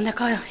prish të dhomën, e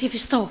ka si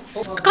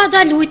fistohë. Ka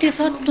dalë ujtë,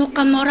 thot, nuk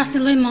kanë marrë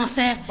asnjë lloj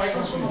mase.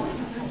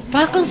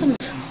 Pa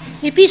konsumuar.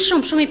 I pis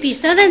shumë i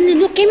pis. Edhe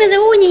nuk kemi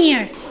dhe ujë një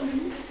herë.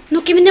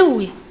 Nuk kemi në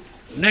ujë.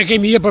 Ne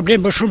kemi një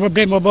problem, për shumë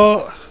problem,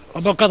 o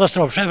bo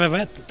katastrofë, shefe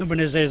vetë, të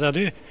bënë e zeza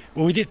aty,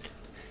 ujtit.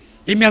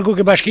 Imi anku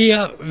ke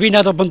bashkia,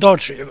 vinë ato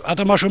pëndoqë,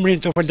 ato ma shumë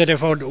rinë të folë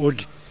telefon,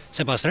 ujtë,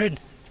 se pas rejnë.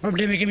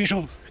 Problemi kemi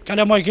shumë.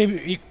 Kala moj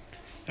kemi,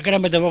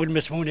 kena me të vogën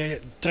me smune,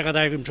 3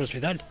 katarë kemi që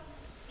hospital.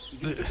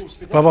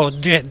 Po,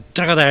 3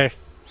 katarë.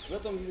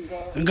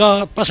 Nga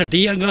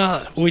pasërtia, nga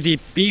ujti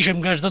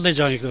pishëm, nga shdo të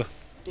gjani këtu.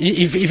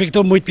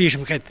 Infekto mujtë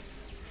pishëm këtë.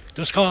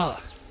 Të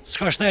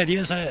s'ka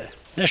shtetje, se...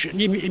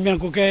 Imi janë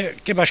ku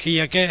ke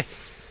bashkia,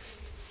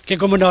 ke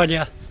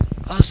komunalja,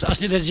 as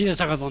një të zgjidhe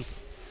sa ka thonë.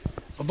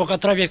 Po ka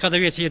 3 vjetë,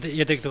 4 vjetë që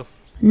jetë këtu.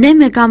 Ne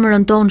me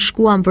kamerën tonë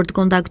shkuam për të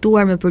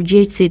kontaktuar me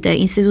përgjegjësit e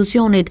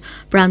institucionit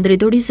pranë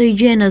drejtorisë së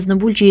higjienës në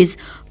Bulqizë,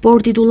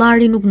 por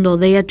titullari nuk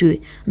ndodhej aty.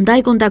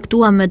 Ndaj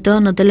kontaktuam me të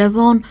në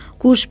telefon,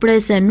 ku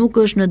shpreh se nuk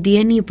është në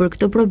dieni për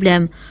këtë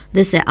problem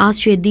dhe se as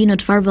që e di në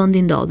çfarë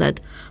vendi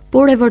ndodhet.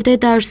 Por e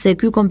vërteta është se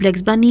ky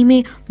kompleks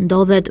banimi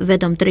ndodhet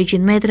vetëm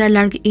 300 metra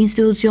larg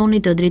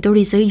institucionit të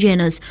drejtorisë së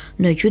higjienës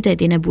në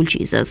qytetin e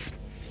Bulqizës.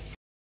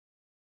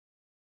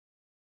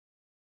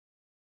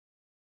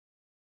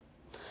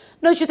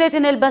 Në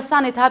qytetin e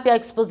Elbasanit, hapja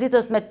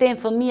ekspozitës me temë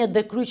fëmijët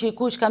dhe kryqi i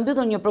kuq ka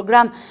mbyllur një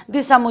program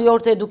disa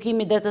mujor të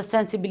edukimit dhe të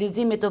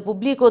sensibilizimit të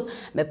publikut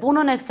me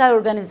punën e kësaj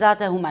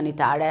organizate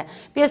humanitare.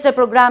 Pjesë e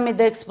programit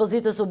dhe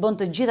ekspozitës u bën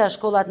të gjitha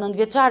shkollat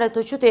nëntëvjeçare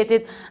të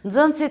qytetit,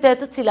 nxënësit e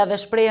të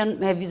cilave shprehen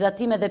me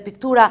vizatime dhe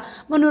piktura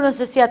mënyrën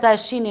se si ata e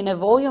shihnin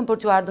nevojën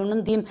për t'u ardhur në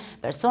ndihmë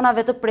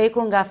personave të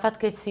prekur nga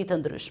fatkeqësi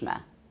të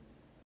ndryshme.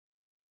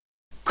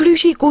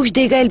 Kryqi i Kuq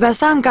Dega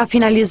Elbasan ka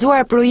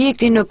finalizuar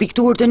projektin në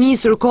pikturë të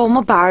nisur kohë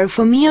më parë,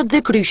 Fëmijët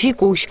dhe Kryqi i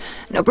Kuq.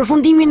 Në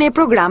përfundimin e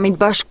programit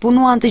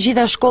bashkëpunuan të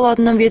gjitha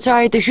shkollat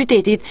nënvjeçare të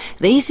qytetit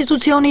dhe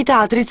institucioni i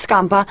teatrit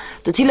Skampa,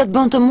 të cilët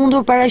bën të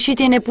mundur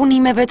paraqitjen e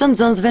punimeve të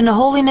nxënësve në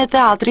hollin e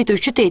teatrit të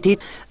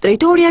qytetit.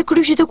 Drejtoria e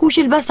Kryqit të Kuq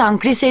Elbasan,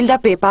 Kriselda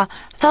Pepa,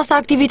 tha se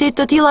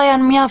aktivitetet të tilla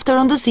janë mjaft të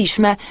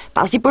rëndësishme,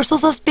 pasi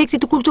përsos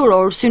aspektit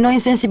kulturor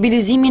synojnë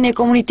sensibilizimin e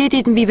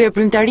komunitetit mbi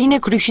veprimtarinë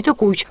e Kryqit të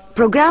Kuq.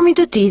 Programit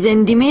të tij dhe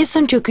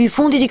ndimesën që ky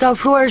fundit i ka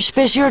ofruar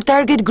shpeshherë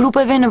target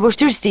grupeve në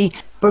vështirësi,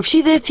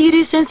 përfshi dhe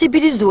thirrje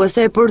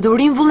sensibilizuese për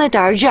dhurim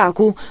vullnetar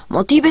gjaku.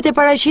 Motivet e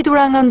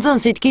paraqitura nga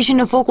nxënësit kishin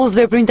në fokus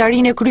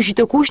veprimtarinë e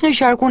Kryqit të Kuq në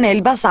qarkun e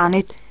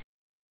Elbasanit.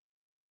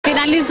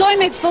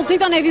 Finalizojmë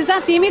ekspozitën e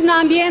vizatimit në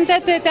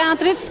ambientet e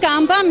teatrit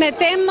Skampa me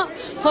temë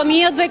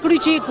Fëmijët dhe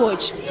Kryqi i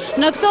Kuq.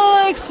 Në këtë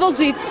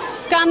ekspozit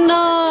kanë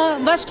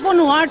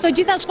bashkëpunuar të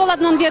gjitha shkollat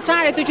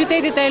nënvjeçare të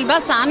qytetit të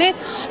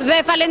Elbasanit dhe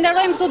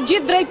falenderojmë këto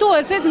gjithë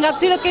drejtuesit nga të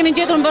cilët kemi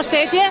gjetur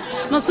mbështetje,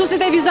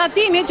 mësuesit e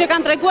vizatimit që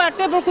kanë treguar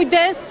tepër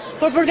kujdes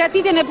për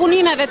përgatitjen e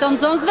punimeve të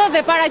nxënësve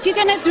dhe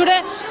paraqitjen e tyre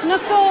në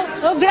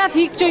këtë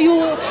grafik që ju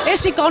e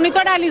shikoni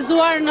të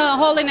realizuar në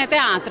hollin e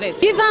teatrit.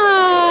 Gjitha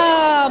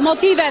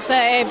motivet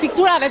e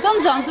pikturave të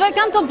nxënësve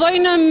kanë të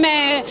bëjnë me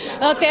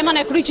temën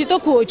e Kryqit të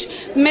Kuq,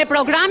 me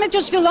programet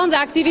që zhvillon dhe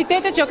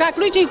aktivitetet që ka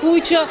Kryqi i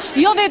Kuq,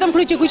 jo vetëm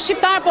Kryqi i Kuq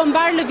shqiptar, po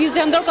mbar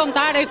lëvizje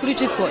ndërkombëtare e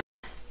Kryqit Kuq.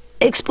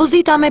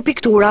 Ekspozita me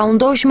piktura u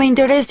ndoq me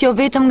interes jo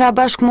vetëm nga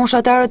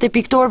bashkëmoshatarët e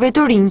piktorëve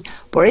të rinj,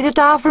 por edhe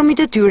të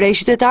afërmit të tyre,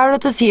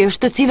 qytetarët të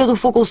thjeshtë, të cilët u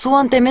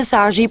fokusuan te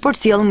mesazhi i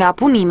përcjell nga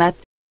punimet.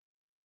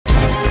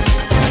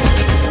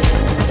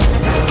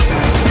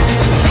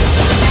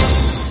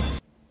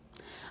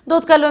 Do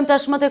të kalojmë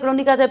tashmë te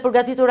kronikat e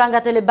përgatitura nga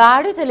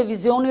Telebari,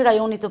 televizioni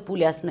rajonit të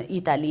Puljas në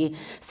Itali.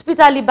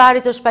 Spitali i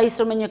Barit është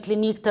pajisur me një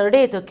klinikë të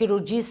re të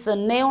kirurgjisë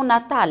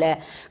neonatale.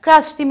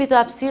 Krahas shtimit të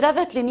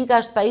hapësirave,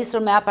 klinika është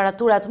pajisur me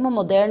aparaturat më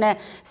moderne,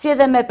 si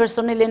edhe me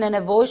personelin e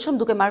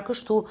nevojshëm, duke marrë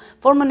kështu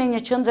formën e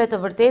një qendre të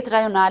vërtet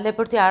rajonale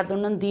për t'i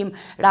ardhur në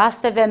ndihmë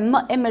rasteve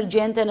më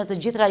emergjente në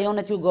të gjithë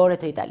rajonet jugore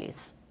të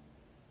Italisë.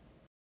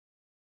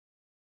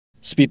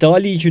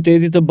 Spitali i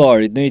qytetit të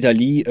Barit në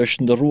Itali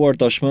është ndërruar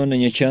tashmë në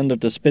një qendër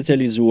të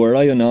specializuar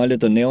rajonale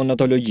të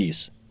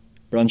neonatologjisë.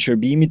 Pranë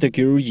shërbimit të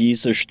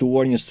kirurgjisë është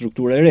shtuar një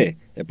strukturë e re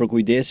e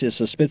përkujdesjes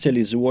së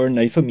specializuar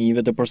ndaj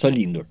fëmijëve të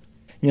përsalindur.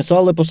 Një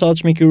sallë e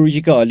posaçme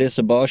kirurgjikale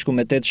së bashku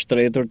me 8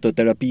 shtretër të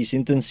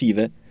terapisë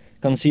intensive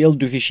kanë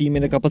sjellë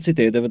dyfishimin e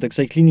kapaciteteve të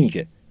kësaj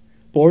klinike.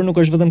 Por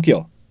nuk është vetëm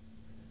kjo.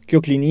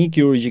 Kjo klinikë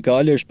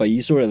kirurgjikale është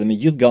pajisur edhe me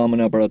gjithë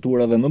gamën e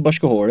aparaturave më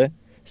bashkëhore,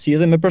 si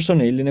edhe me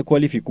personelin e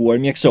kualifikuar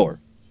mjekësor.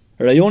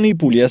 Rajoni i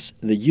Puljes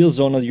dhe gjithë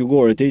zonat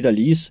jugore të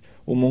Italisë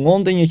u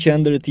mungonte një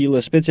qendër e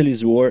tillë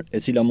specializuar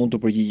e cila mund të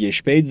përgjigjej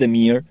shpejt dhe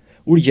mirë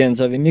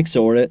urgjencave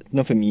mjekësore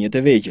në fëmijët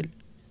e vegjël.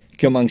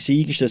 Kjo mangësi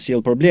kishte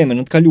sjellë probleme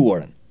në të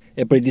kaluarën,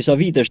 e prej disa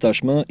vitesh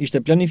tashmë ishte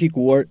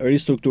planifikuar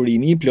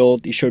ristrukturimi i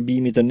plot i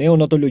shërbimit të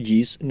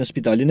neonatologjisë në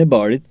Spitalin e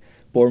Barit,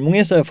 por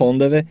mungesa e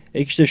fondeve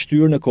e kishte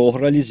shtyrë në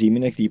kohë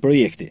realizimin e këtij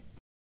projekti.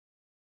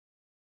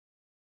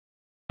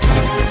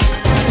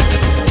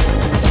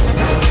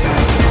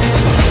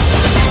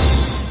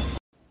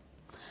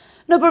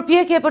 Në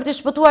përpjekje për të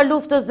shpëtuar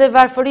luftës dhe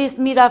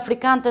varfërisë, mira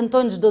afrikanë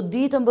tentojnë çdo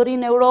ditë të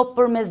mbërrinë Europë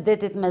përmes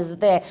detit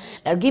Mesdhe.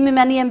 Largimi me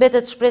anije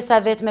mbetet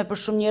shpresa vetme për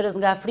shumë njerëz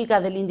nga Afrika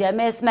dhe Lindja e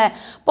Mesme,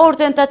 por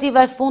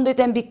tentativa e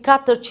fundit e mbi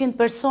 400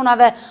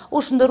 personave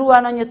u shndërrua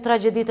në një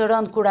tragjedi të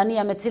rëndë kur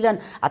anija me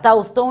cilën ata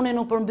udhtonin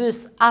u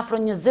përmbys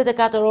afro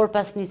 24 orë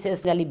pas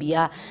nisjes nga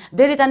Libia.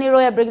 Deri tani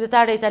roja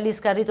bregdetare e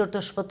Italisë ka arritur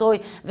të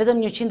shpëtojë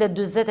vetëm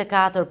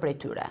 144 prej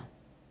tyre.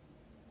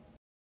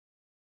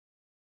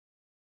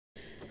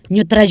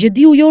 Një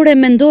tragjedi ujore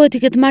mendohet i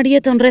ketë marrë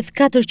jetën rreth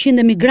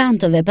 400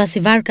 emigrantëve pasi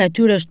varka e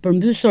tyre është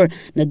përmbysur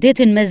në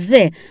detin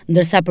Mesdhe,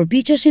 ndërsa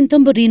përpiqeshin të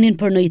mbërrinin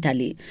për në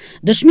Itali.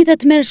 Dëshmitë e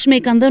tmerrshme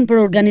i kanë dhënë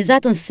për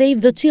organizatën Save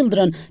the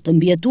Children të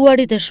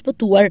mbijetuarit e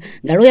shpëtuar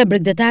nga roja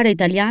bregdetare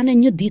italiane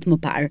një ditë më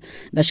parë.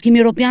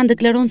 Bashkimi Evropian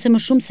deklaron se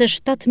më shumë se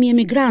 7.000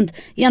 emigrant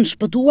janë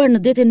shpëtuar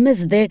në detin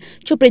Mesdhe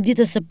që prej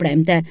ditës së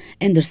premte,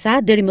 e ndërsa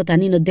deri më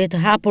tani në det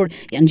të hapur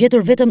janë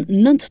gjetur vetëm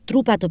 9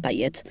 trupa të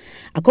pajet.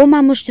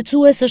 Akoma më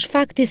shqetësues është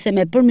fakti se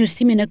me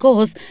përmirësimin e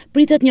kohës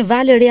pritet një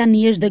valë re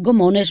anijesh dhe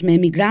gomonesh me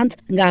emigrant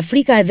nga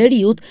Afrika e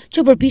Veriut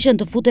që përpiqen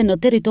të futen në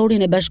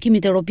territorin e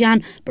Bashkimit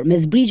Evropian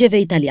përmes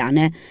brigjeve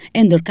italiane.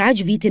 E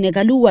ndërkaq vitin e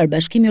kaluar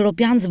Bashkimi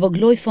Evropian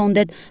zvogloi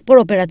fondet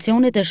për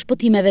operacionet e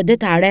shpëtimeve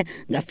detare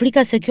nga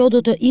frika se kjo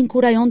do të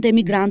inkurajonte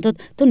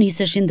emigrantët të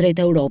niseshin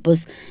drejt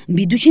Europës.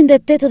 Mbi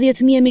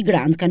 280.000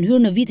 emigrant kanë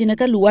hyrë në vitin e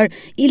kaluar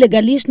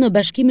ilegalisht në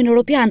Bashkimin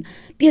Evropian,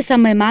 pjesa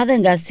më e madhe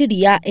nga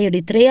Siria,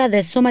 Eritrea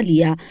dhe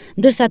Somalia,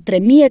 ndërsa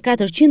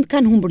 3.400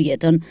 kanë humbur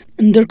jetën.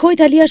 Ndërkohë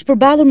Italia është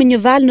përballur me një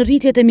valë në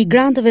rritje të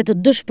emigrantëve të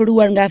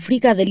dëshpëruar nga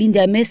Afrika dhe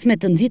Lindja e Mesme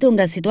të nxitur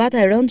nga situata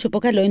e rëndë që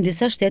po kalojnë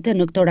disa shtete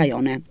në këto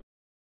rajone.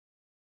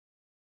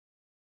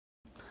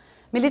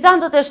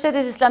 Militantët e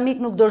shtetit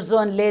islamik nuk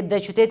dorëzohen lehtë dhe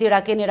qyteti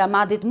irakeni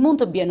Ramadit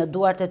mund të bjerë në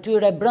duart e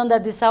tyre brenda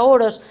disa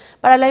orësh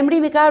para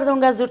lajmërimi ka ardhur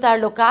nga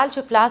zyrtar lokal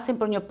që flasin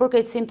për një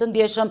përkeqësim të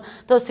ndjeshëm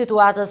të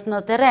situatës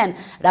në terren.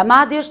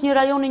 Ramadi është një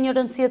rajon i një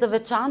rëndësie të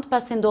veçantë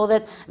pasi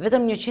ndodhet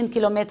vetëm 100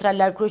 kilometra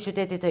larg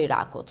kryeqytetit të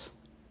Irakut.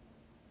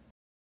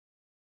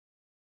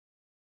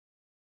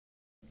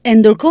 E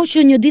ndërkohë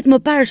që një ditë më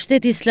parë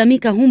shteti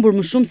islamik ka humbur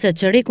më shumë se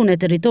çerekun e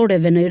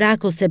territoreve në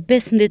Irak ose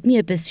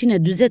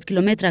 15.540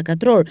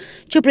 km2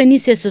 që prej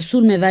nisjes së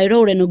sulmeve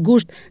ajrore në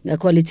gusht nga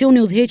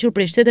koalicioni udhëhequr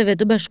prej Shteteve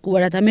të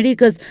Bashkuara të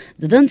Amerikës,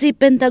 zëdhënësi i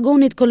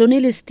Pentagonit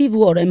koloneli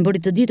Steve Warren bëri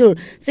të ditur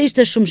se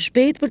ishte shumë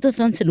shpejt për të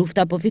thënë se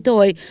lufta po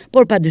fitohej,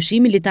 por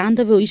padyshim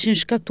militantëve u ishin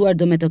shkaktuar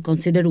dëme të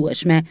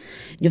konsiderueshme.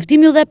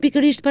 Njoftimi u dha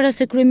pikërisht para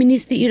se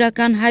kryeministi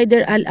irakan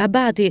Haider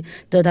al-Abadi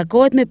të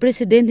takohet me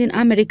presidentin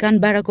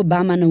amerikan Barack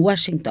Obama në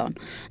Washington.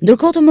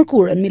 Ndërkohë të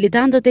mërkurën,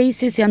 militantët e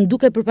ISIS janë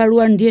duke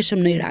përparuar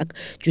ndjeshëm në Irak.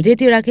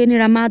 Qyteti irakeni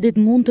Ramadit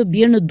mund të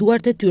bjerë në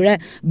duart e tyre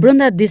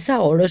brenda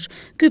disa orësh.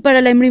 Ky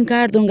paralajmërim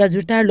ka ardhur nga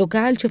zyrtar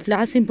lokal që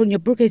flasin për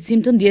një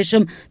përkeqësim të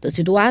ndjeshëm të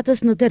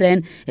situatës në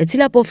terren, e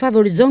cila po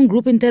favorizon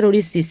grupin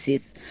terrorist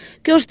ISIS.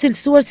 Kjo është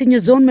cilësuar si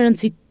një zonë me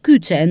rëndësi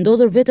kyçe e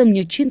ndodhur vetëm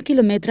 100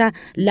 kilometra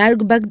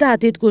larg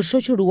Bagdadit, ku është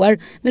shoqëruar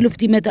me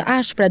luftime të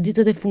ashpra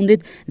ditët e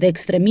fundit dhe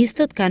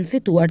ekstremistët kanë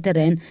fituar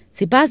terren.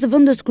 Sipas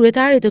vendës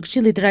kryetarit të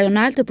Këshillit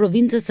Rajonal të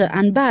provincës së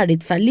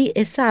Anbarit, Fali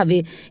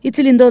Esavi, i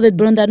cili ndodhet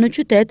brenda në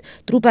qytet,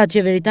 trupat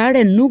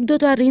qeveritare nuk do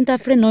të arrijnë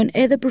ta frenojnë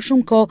edhe për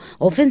shumë kohë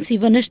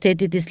ofensivën e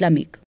shtetit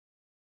islamik.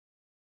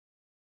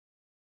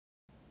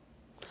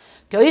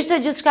 Kjo ishte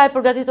gjithçka e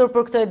përgatitur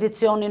për këtë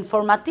edicion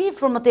informativ.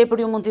 Për më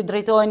tepër ju mund t'i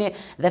drejtoheni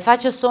dhe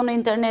faqes tonë në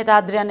internet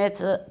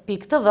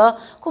adrianet.tv,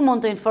 ku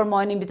mund të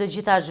informoheni mbi të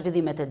gjitha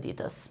zhvillimet e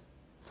ditës.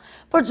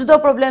 Për çdo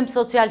problem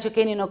social që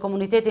keni në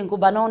komunitetin ku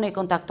banoni,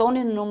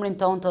 kontaktoni në numrin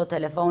tonë të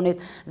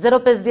telefonit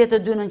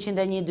 052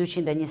 901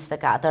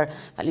 224.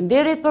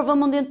 Faleminderit për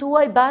vëmendjen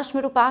tuaj, bashkë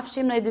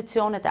mirupafshim në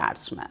edicionet e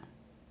ardhshme.